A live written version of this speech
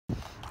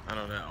I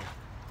don't know.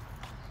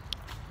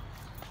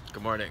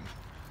 Good morning.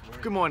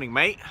 Good morning,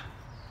 mate.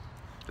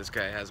 This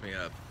guy has me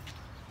up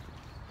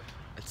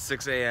at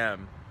 6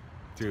 a.m.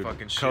 Dude,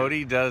 fucking shoot.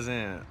 Cody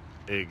doesn't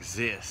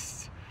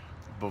exist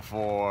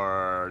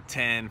before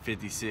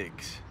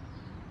 10:56.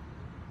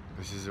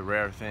 This is a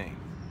rare thing.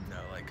 No,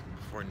 like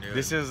before noon.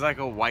 This is like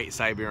a white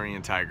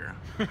Siberian tiger.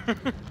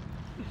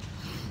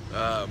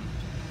 I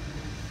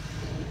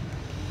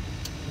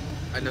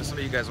know some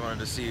of you guys wanted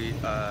to see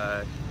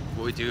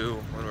what we do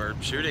when we're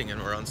shooting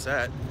and we're on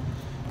set,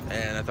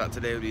 and I thought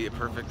today would be a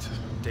perfect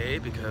day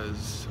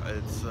because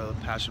it's a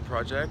passion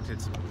project.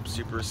 It's a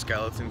super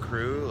skeleton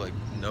crew, like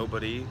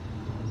nobody.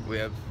 We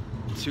have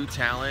 2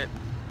 talent.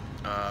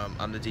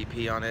 I'm the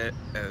DP on it,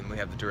 and we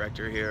have the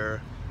director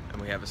here, and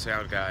we have a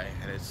sound guy,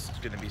 and it's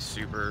gonna be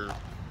super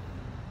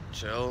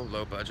chill,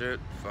 low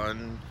budget,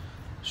 fun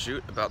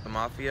shoot about the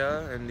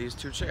mafia and these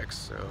 2 chicks.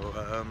 So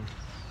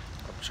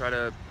I'll try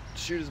to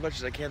shoot as much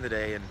as I can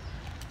today and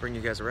bring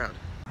you guys around.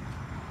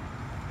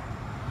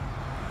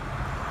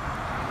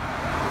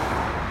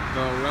 The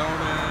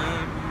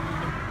Ronin.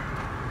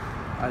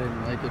 I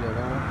didn't like it at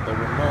all. The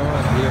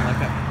Ramon. You didn't like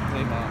that?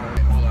 Hey, Mom.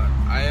 Wait, hold on.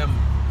 I am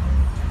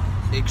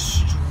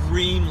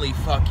extremely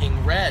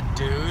fucking red,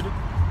 dude.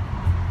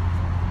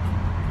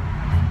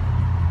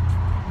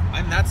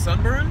 I'm that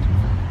sunburned?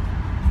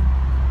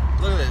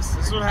 Look at this.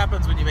 This is what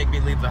happens when you make me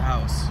leave the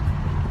house.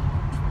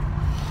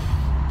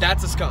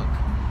 That's a skunk.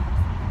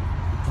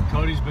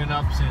 Cody's been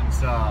up since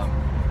 6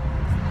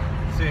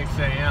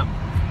 a.m.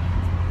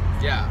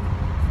 Yeah.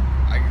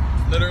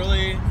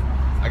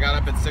 I got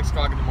up at 6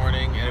 o'clock in the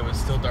morning and it was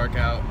still dark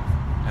out,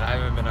 and I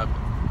haven't been up,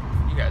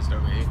 you guys know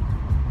me,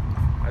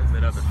 I haven't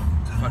been up at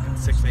fucking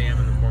 6 a.m.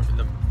 in the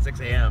morning, 6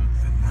 a.m.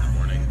 in the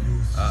morning,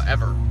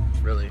 ever,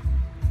 really.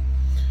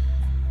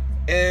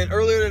 And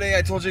earlier today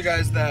I told you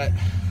guys that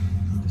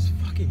this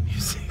fucking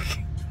music,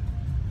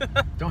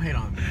 Don't hate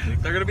on me.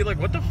 they're gonna be like,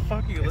 what the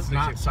fuck are you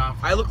listening to? It's not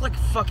soft. I look like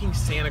fucking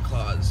Santa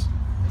Claus.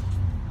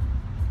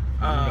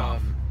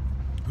 I'm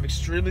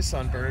extremely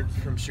sunburned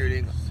from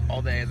shooting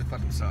all day in the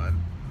fucking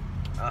sun.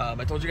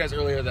 I told you guys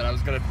earlier that I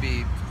was gonna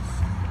be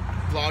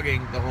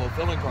vlogging the whole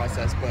filming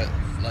process, but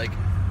like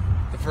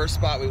the first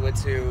spot we went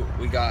to,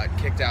 we got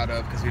kicked out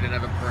of because we didn't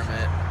have a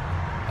permit.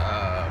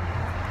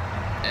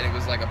 And it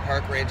was like a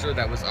park ranger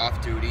that was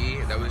off duty,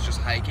 that was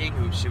just hiking,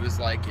 who she was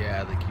like,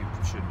 yeah, like you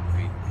shouldn't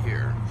be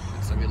here.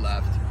 And so we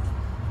left.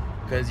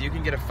 Because you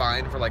can get a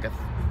fine for like ooh,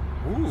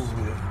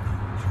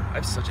 I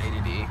have such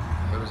ADD.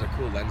 There was a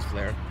cool lens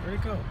flare. Where'd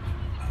it go?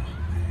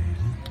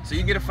 So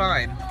you can get a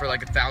fine for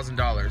like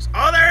 $1,000.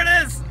 Oh, there it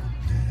is!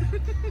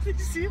 You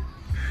see it?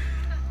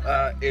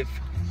 If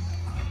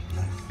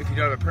you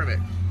don't have a permit.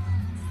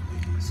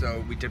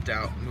 So we dipped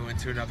out and we went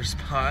to another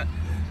spot,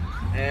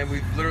 and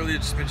we've literally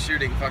just been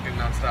shooting fucking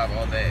nonstop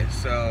all day.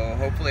 So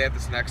hopefully at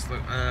this next,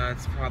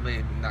 it's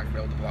probably not gonna be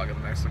able to vlog at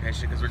the next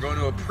location because we're going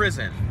to a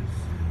prison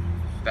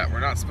that we're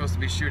not supposed to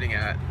be shooting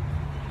at,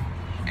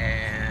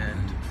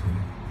 and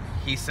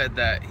he said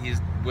that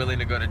he's willing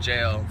to go to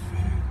jail.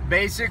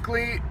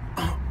 Basically,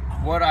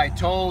 what I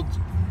told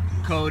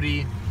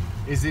Cody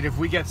is that if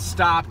we get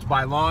stopped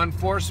by law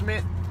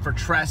enforcement for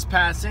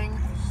trespassing,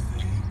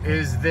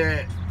 is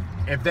that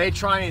if they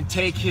try and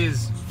take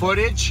his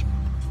footage,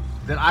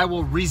 that I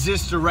will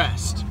resist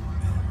arrest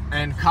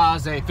and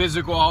cause a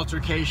physical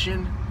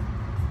altercation,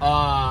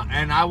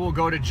 and I will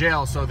go to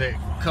jail so that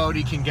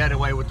Cody can get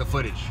away with the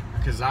footage,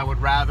 because I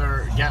would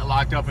rather get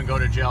locked up and go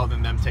to jail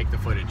than them take the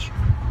footage,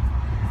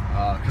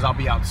 because I'll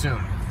be out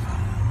soon.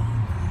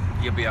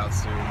 You'll be out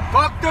soon.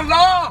 Fuck the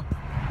law!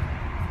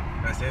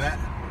 Did I say that?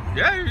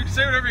 Yeah, you can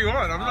say whatever you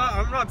want.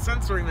 I'm not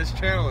censoring this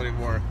channel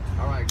anymore.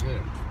 All right,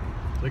 good.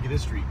 Look at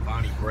this street,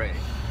 Bonnie Bray.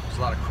 There's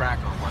a lot of crack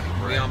on Bonnie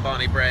Bray. We on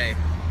Bonnie Bray.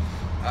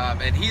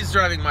 And he's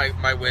driving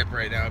my whip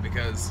right now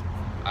because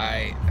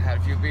I had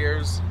a few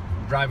beers.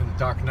 I'm driving the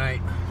Dark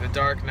Knight. The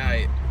Dark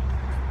Knight.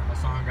 My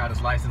son got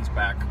his license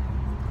back.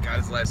 Got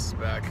his license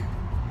back.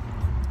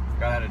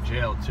 Got out of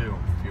jail too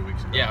a few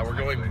weeks ago. Yeah, we're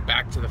going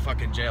back to the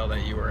fucking jail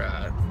that you were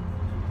at.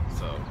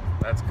 So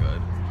that's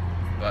good.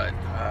 But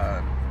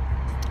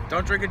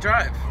don't drink and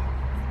drive.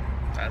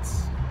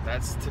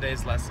 That's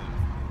today's lesson.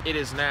 It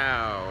is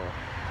now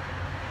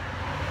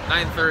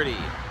 9:30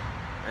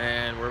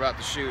 and we're about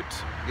to shoot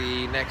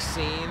the next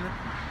scene.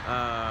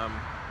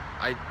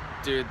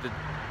 Dude, the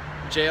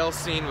jail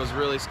scene was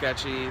really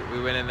sketchy.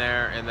 We went in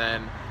there, and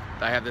then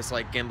I have this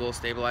like gimbal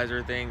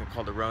stabilizer thing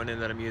called the Ronin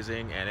that I'm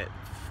using, and it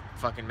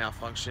fucking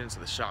malfunctioned, so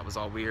the shot was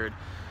all weird.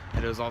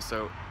 And it was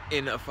also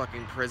in a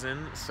fucking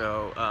prison,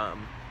 so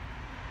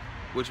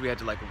which we had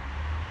to like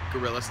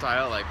guerrilla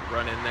style, like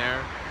run in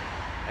there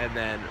and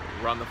then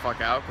run the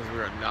fuck out because we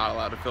were not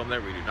allowed to film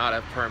there. We do not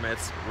have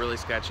permits. Really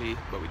sketchy,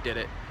 but we did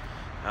it.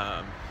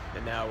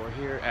 And now we're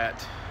here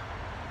at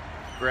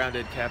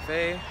Grounded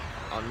Cafe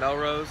on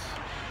Melrose.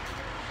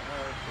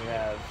 We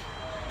have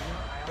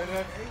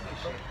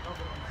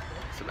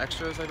some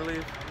extras, I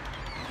believe.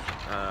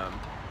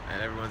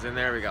 And everyone's in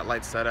there. We got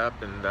lights set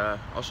up, and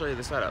I'll show you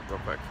the setup real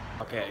quick.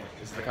 Okay,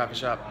 this is the coffee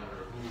shop.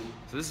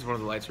 So this is one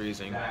of the lights we're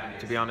using.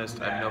 To be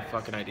honest, I have no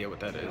fucking idea what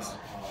that is.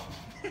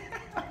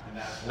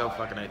 No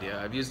fucking idea.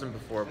 I've used them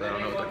before, but I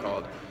don't know what they're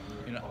called.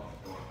 You know.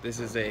 This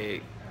is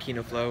a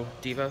KinoFlow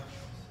Diva,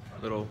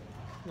 little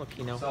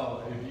Kino.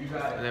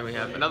 And then we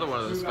have another one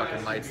of those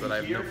fucking lights that I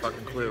have no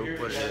fucking clue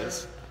what it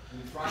is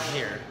in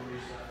here,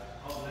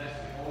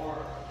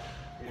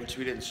 which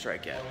we didn't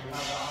strike yet.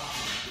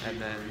 And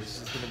then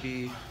this is gonna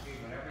be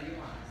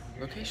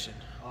location.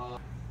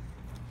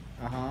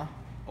 Uh-huh.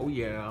 Oh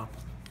yeah.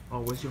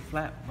 Oh, where's your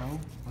flap, bro?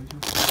 Where's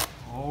your flap?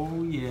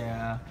 Oh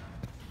yeah.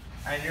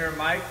 And you're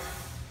mic'd?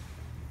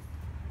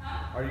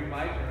 Are you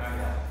mic'd or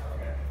not?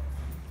 Okay.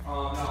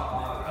 No,